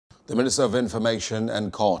The Minister of Information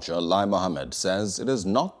and Culture, Lai Mohammed, says it is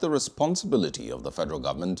not the responsibility of the federal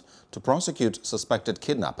government to prosecute suspected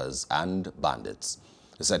kidnappers and bandits.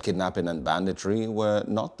 He said kidnapping and banditry were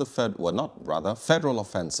not federal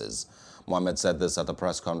offences. Mohammed said this at a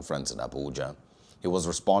press conference in Abuja. He was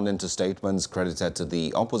responding to statements credited to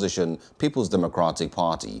the opposition People's Democratic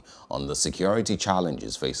Party on the security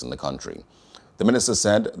challenges facing the country. The minister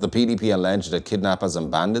said the PDP alleged that kidnappers and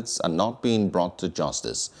bandits are not being brought to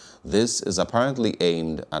justice. This is apparently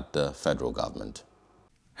aimed at the federal government.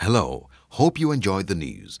 Hello, hope you enjoyed the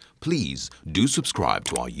news. Please do subscribe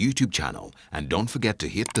to our YouTube channel and don't forget to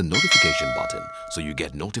hit the notification button so you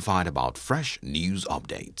get notified about fresh news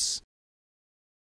updates.